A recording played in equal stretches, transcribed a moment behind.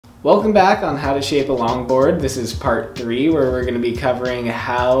Welcome back on how to shape a longboard. This is part 3 where we're going to be covering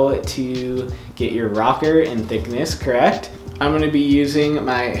how to get your rocker and thickness correct. I'm going to be using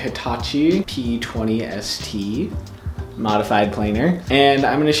my Hitachi P20ST modified planer, and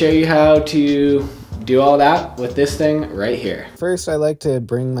I'm going to show you how to do all that with this thing right here. First, I like to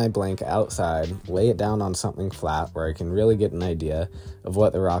bring my blank outside, lay it down on something flat where I can really get an idea of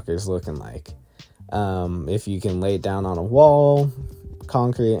what the rocker's looking like. If you can lay it down on a wall,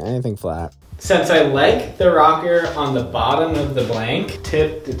 concrete, anything flat. Since I like the rocker on the bottom of the blank,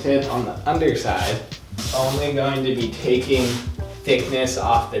 tip to tip on the underside, only going to be taking thickness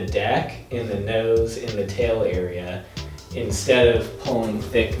off the deck in the nose, in the tail area, instead of pulling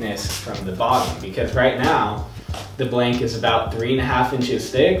thickness from the bottom. Because right now, the blank is about 3.5 inches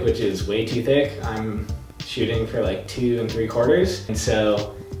thick, which is way too thick. I'm shooting for like 2 3/4. And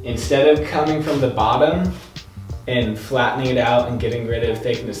so instead of coming from the bottom and flattening it out and getting rid of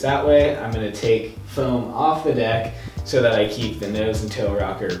thickness that way, I'm going to take foam off the deck so that I keep the nose and tail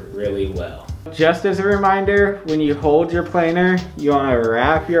rocker really low. Just as a reminder, when you hold your planer, you want to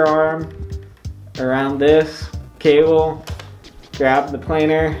wrap your arm around this cable, grab the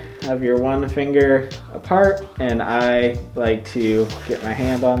planer, have your one finger apart, and I like to get my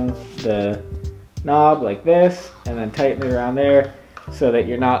hand on the knob like this and then tighten it around there, so that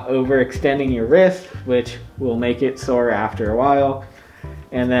you're not overextending your wrist, which will make it sore after a while.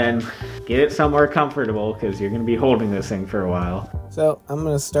 And then get it somewhere comfortable because you're gonna be holding this thing for a while. So I'm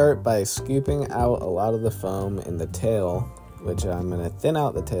gonna start by scooping out a lot of the foam in the tail, which I'm gonna thin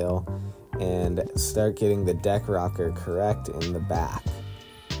out the tail and start getting the deck rocker correct in the back.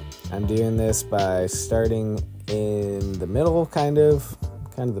 I'm doing this by starting in the middle, kind of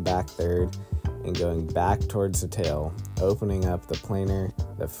the back third, and going back towards the tail, opening up the planer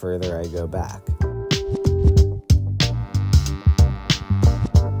the further I go back.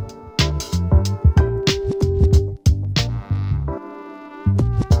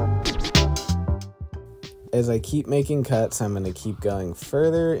 As I keep making cuts, I'm going to keep going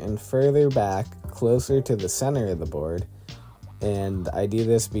further and further back, closer to the center of the board. And I do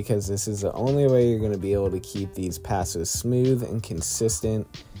this because this is the only way you're going to be able to keep these passes smooth and consistent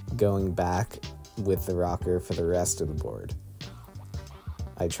going back with the rocker for the rest of the board.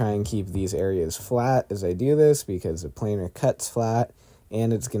 I try and keep these areas flat as I do this because the planer cuts flat,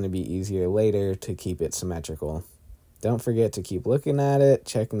 and it's going to be easier later to keep it symmetrical. Don't forget to keep looking at it,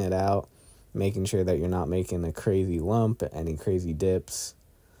 checking it out, making sure that you're not making a crazy lump, any crazy dips.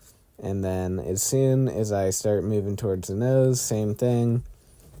 And then as soon as I start moving towards the nose, same thing,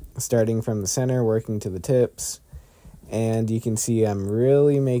 starting from the center, working to the tips. And you can see I'm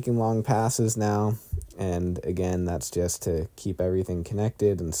really making long passes now. And again, that's just to keep everything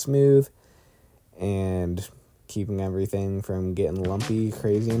connected and smooth and keeping everything from getting lumpy,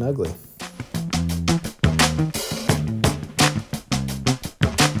 crazy, and ugly.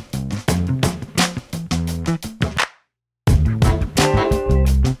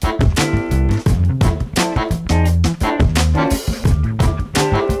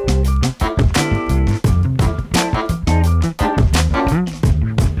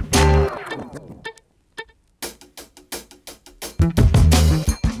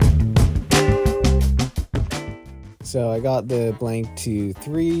 So I got the blank to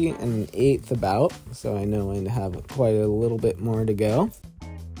 3 1/8 about, so I know I have quite a little bit more to go.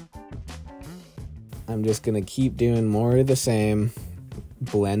 I'm just going to keep doing more of the same,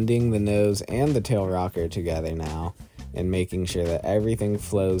 blending the nose and the tail rocker together now, and making sure that everything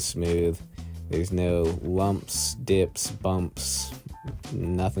flows smooth. There's no lumps, dips, bumps,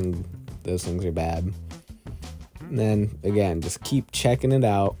 nothing. Those things are bad. And then again, just keep checking it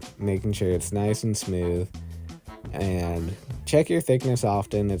out, making sure it's nice and smooth. And check your thickness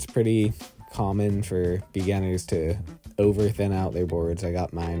often. It's pretty common for beginners to over thin out their boards. I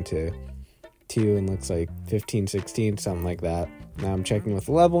got mine to 2 and looks like 15, 16, something like that. Now I'm checking with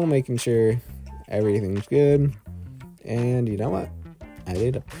the level, making sure everything's good. And you know what? I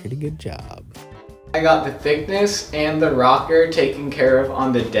did a pretty good job. I got the thickness and the rocker taken care of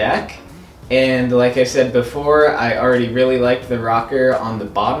on the deck. And like I said before, I already really liked the rocker on the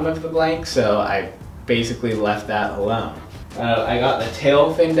bottom of the blank, so I basically left that alone. I got the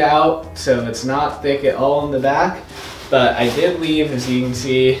tail thinned out, so it's not thick at all in the back, but I did leave, as you can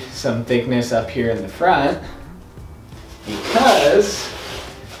see, some thickness up here in the front because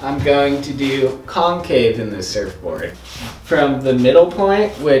I'm going to do concave in this surfboard. From the middle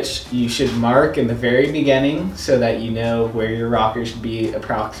point, which you should mark in the very beginning so that you know where your rocker should be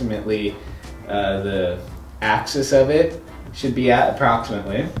approximately, the axis of it should be at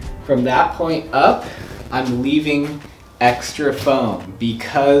approximately. From that point up, I'm leaving extra foam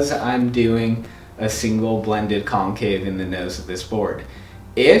because I'm doing a single blended concave in the nose of this board.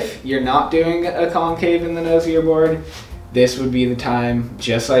 If you're not doing a concave in the nose of your board, this would be the time,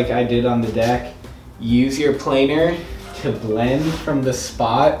 just like I did on the deck, use your planer to blend from the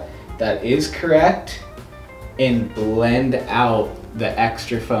spot that is correct and blend out the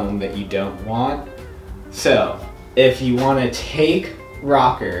extra foam that you don't want. So if you want to take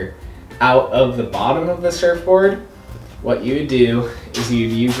rocker out of the bottom of the surfboard, what you would do is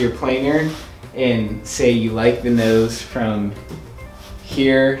you'd use your planer and say you like the nose from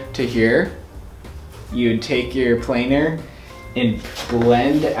here to here. You would take your planer and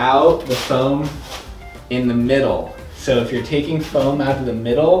blend out the foam in the middle. So if you're taking foam out of the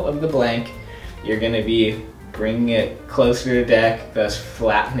middle of the blank, you're going to be bringing it closer to the deck, thus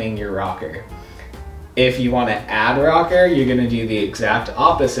flattening your rocker. If you want to add rocker, you're going to do the exact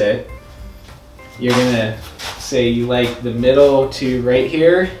opposite. You're going to say you like the middle to right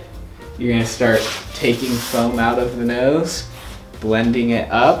here. You're going to start taking foam out of the nose, blending it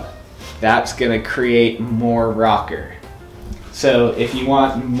up. That's going to create more rocker. So if you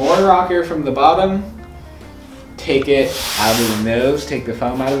want more rocker from the bottom, take it out of the nose, take the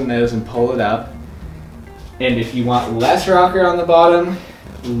foam out of the nose and pull it up. And if you want less rocker on the bottom,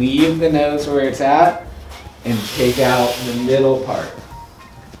 leave the nose where it's at and take out the middle part.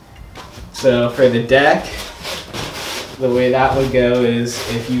 So for the deck, the way that would go is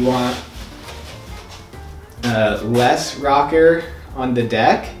if you want less rocker on the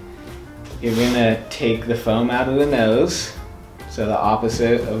deck, you're gonna take the foam out of the nose, so the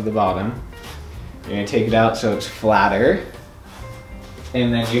opposite of the bottom. You're gonna take it out so it's flatter,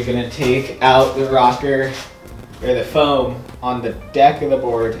 and then you're gonna take out the rocker or the foam on the deck of the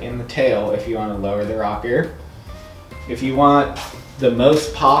board in the tail if you want to lower the rocker. If you want the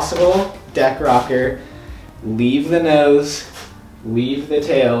most possible deck rocker, leave the nose, leave the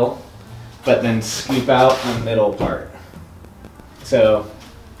tail, but then scoop out the middle part. So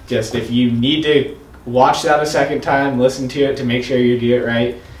just if you need to watch that a second time, listen to it to make sure you do it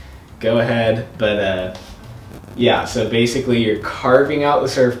right, go ahead. But yeah, so basically you're carving out the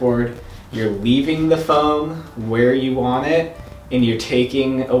surfboard, you're leaving the foam where you want it, and you're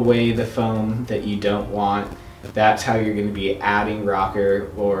taking away the foam that you don't want. That's how you're going to be adding rocker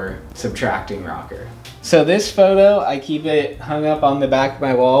or subtracting rocker. So this photo, I keep it hung up on the back of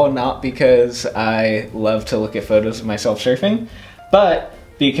my wall, not because I love to look at photos of myself surfing, but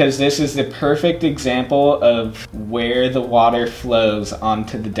because this is the perfect example of where the water flows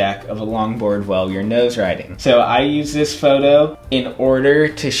onto the deck of a longboard while you're nose riding. So I use this photo in order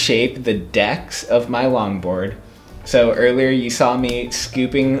to shape the decks of my longboard. So earlier you saw me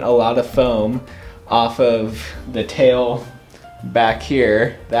scooping a lot of foam off of the tail back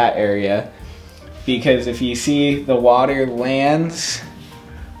here, that area, because if you see the water lands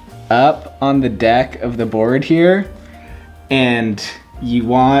up on the deck of the board here, and you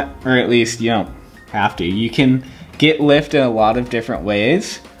want, or at least you don't have to, you can get lift in a lot of different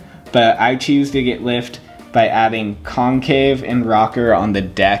ways, but I choose to get lift by adding concave and rocker on the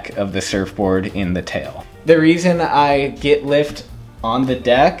deck of the surfboard in the tail. The reason I get lift on the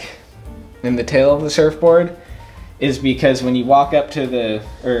deck in the tail of the surfboard is because when you walk up to the,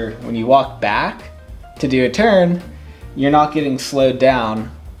 or when you walk back to do a turn, you're not getting slowed down,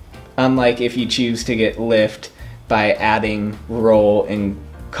 unlike if you choose to get lift by adding roll and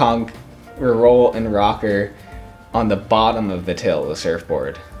rocker on the bottom of the tail of the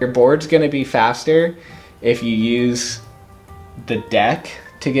surfboard. Your board's gonna be faster if you use the deck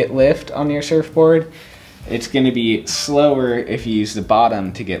to get lift on your surfboard. It's gonna be slower if you use the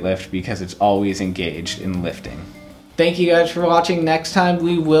bottom to get lift because it's always engaged in lifting. Thank you guys for watching. Next time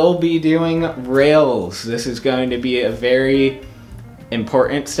we will be doing rails. This is going to be a very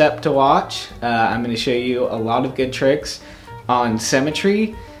important step to watch. I'm going to show you a lot of good tricks on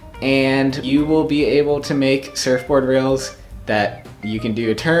symmetry, and you will be able to make surfboard rails that you can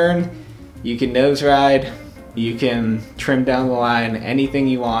do a turn, you can nose ride, you can trim down the line, anything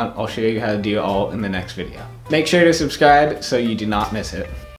you want. I'll show you how to do it all in the next video. Make sure to subscribe so you do not miss it.